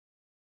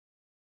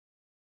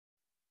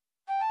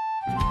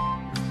It's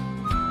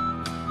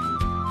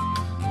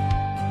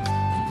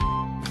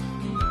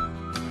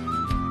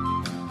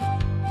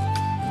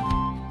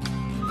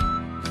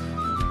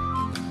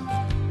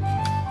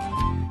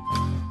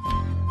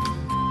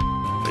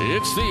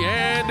the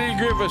Andy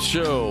Griffith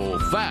Show,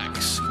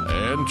 Facts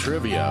and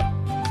Trivia,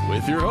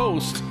 with your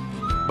host,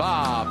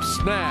 Bob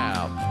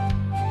Snap.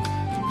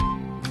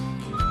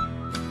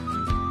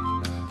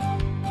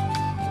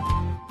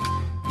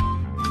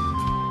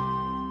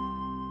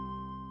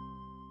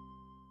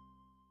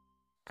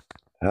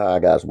 Hi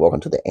guys, welcome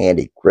to the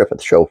Andy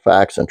Griffith Show,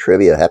 Facts and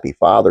Trivia. Happy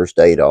Father's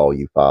Day to all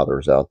you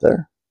fathers out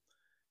there.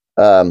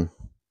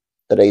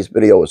 Today's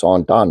video is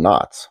on Don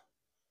Knotts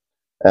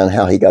and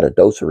how he got a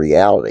dose of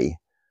reality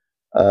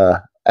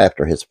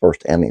after his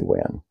first Emmy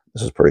win.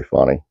 This is pretty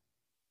funny.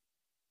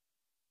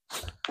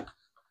 We've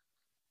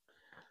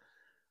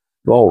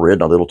all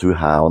ridden a little too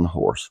high on the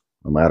horse.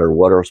 No matter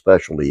what our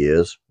specialty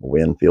is, the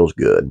win feels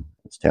good.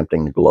 It's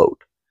tempting to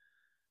gloat.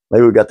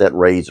 Maybe we got that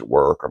raise at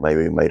work, or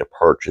maybe we made a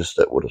purchase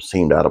that would have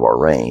seemed out of our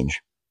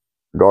range.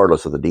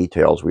 Regardless of the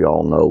details, we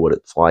all know what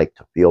it's like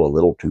to feel a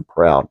little too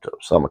proud of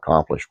some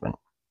accomplishment.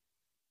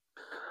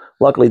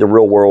 Luckily, the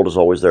real world is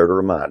always there to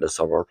remind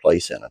us of our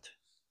place in it.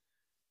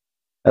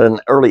 At an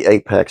early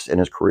apex in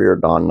his career,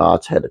 Don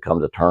Knotts had to come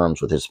to terms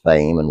with his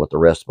fame and what the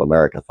rest of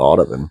America thought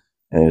of him.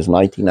 In his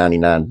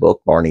 1999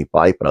 book, Barney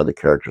Fife and Other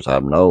Characters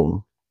I've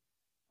Known,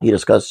 he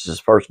discusses his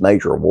first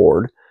major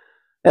award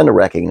and the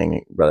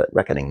reckoning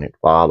that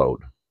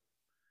followed.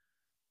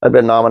 I'd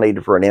been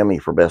nominated for an Emmy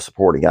for Best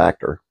Supporting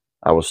Actor.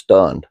 I was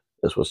stunned.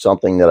 This was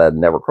something that had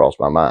never crossed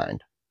my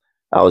mind.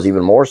 I was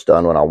even more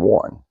stunned when I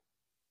won.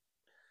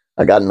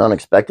 I got an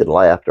unexpected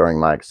laugh during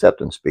my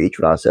acceptance speech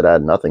when I said I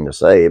had nothing to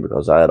say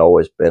because I had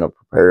always been a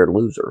prepared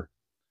loser.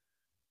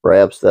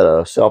 Perhaps that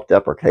a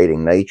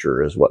self-deprecating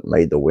nature is what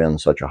made the win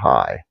such a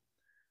high.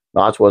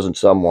 Knotts wasn't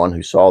someone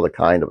who saw the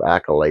kind of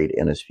accolade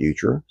in his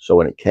future, so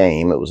when it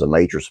came, it was a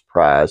major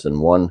surprise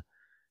and one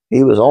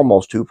he was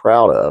almost too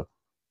proud of.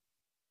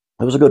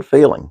 It was a good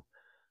feeling,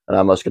 and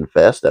I must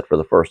confess that for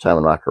the first time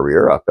in my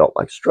career, I felt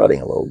like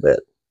strutting a little bit.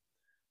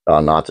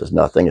 Don Knotts is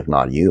nothing if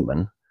not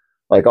human.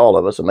 Like all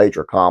of us, a major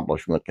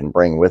accomplishment can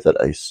bring with it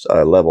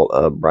a level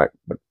of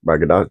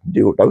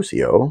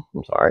braggadocio.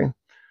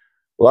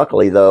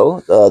 Luckily, though,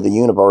 the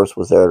universe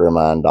was there to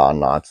remind Don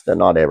Knotts that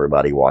not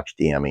everybody watched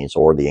the Emmys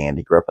or the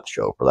Andy Griffith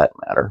Show, for that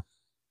matter.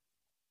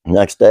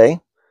 Next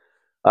day,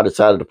 I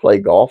decided to play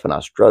golf, and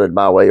I strutted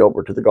my way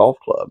over to the golf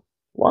club.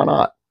 Why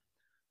not?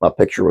 My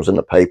picture was in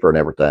the paper and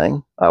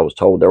everything. I was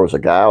told there was a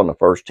guy on the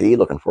first tee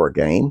looking for a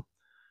game.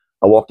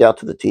 I walked out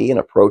to the tee and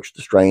approached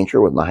the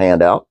stranger with my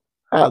hand out.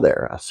 "Hi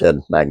there," I said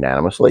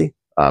magnanimously.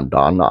 "I'm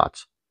Don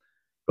Knotts."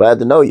 "Glad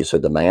to know you,"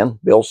 said the man.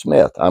 "Bill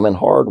Smith. I'm in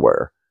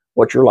hardware.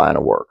 What's your line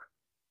of work?"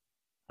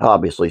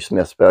 Obviously,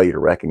 Smith's failure to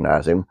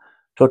recognize him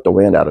took the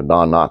wind out of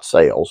Don Knotts'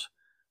 sails,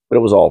 but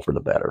it was all for the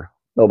better.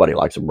 Nobody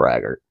likes a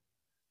braggart.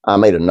 "I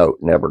made a note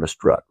never to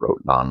strut,"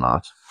 wrote Don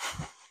Knotts.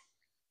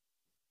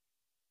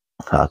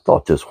 I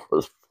thought this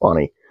was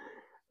funny,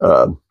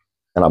 and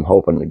I'm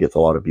hoping it gets a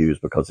lot of views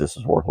because this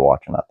is worth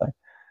watching, I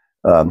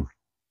think.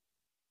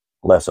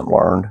 Lesson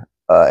learned.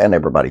 And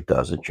everybody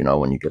does it, you know,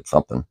 when you get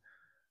something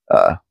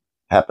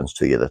happens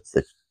to you that's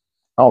I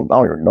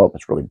don't even know if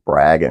it's really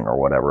bragging or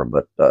whatever,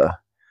 but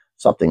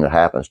something that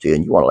happens to you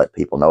and you want to let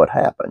people know it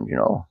happened, you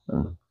know,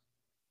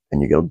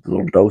 and you get a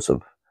little dose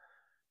of,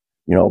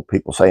 you know,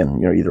 people saying,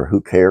 you know, either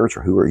who cares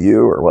or who are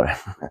you or what.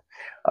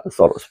 I just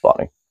thought it was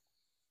funny.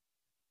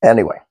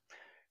 Anyway,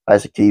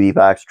 classic TV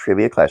facts,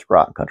 trivia, classic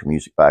rock and country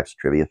music facts,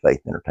 trivia,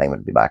 faith and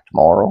entertainment will be back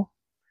tomorrow.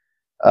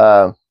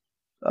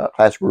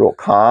 Classic rural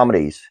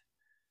comedies.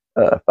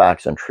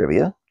 Facts and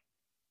trivia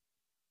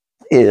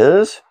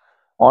is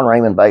on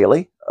Raymond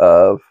Bailey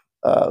of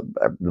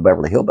the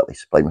Beverly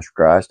Hillbillies, played Mr.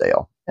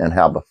 Drysdale, and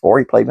how before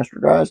he played Mr.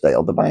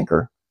 Drysdale, the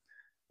banker,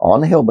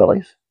 on the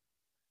Hillbillies,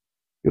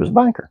 he was a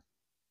banker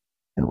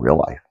in real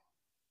life.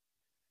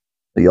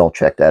 So y'all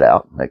check that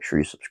out. Make sure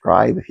you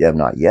subscribe if you have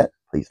not yet.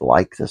 Please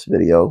like this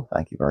video.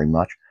 Thank you very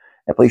much.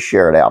 And please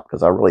share it out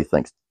because I really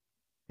think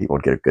people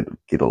would get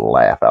a little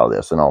laugh out of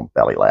this. And I don't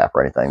belly laugh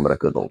or anything, but a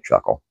good little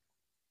chuckle.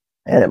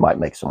 And it might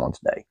make someone's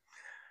day.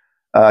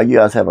 You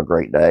guys have a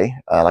great day.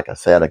 Like I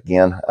said,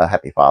 again,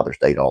 happy Father's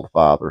Day to all the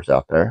fathers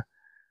out there.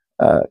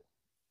 Have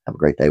a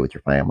great day with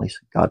your families.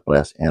 God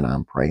bless, and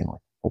I'm praying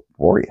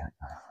for you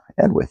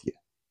and with you.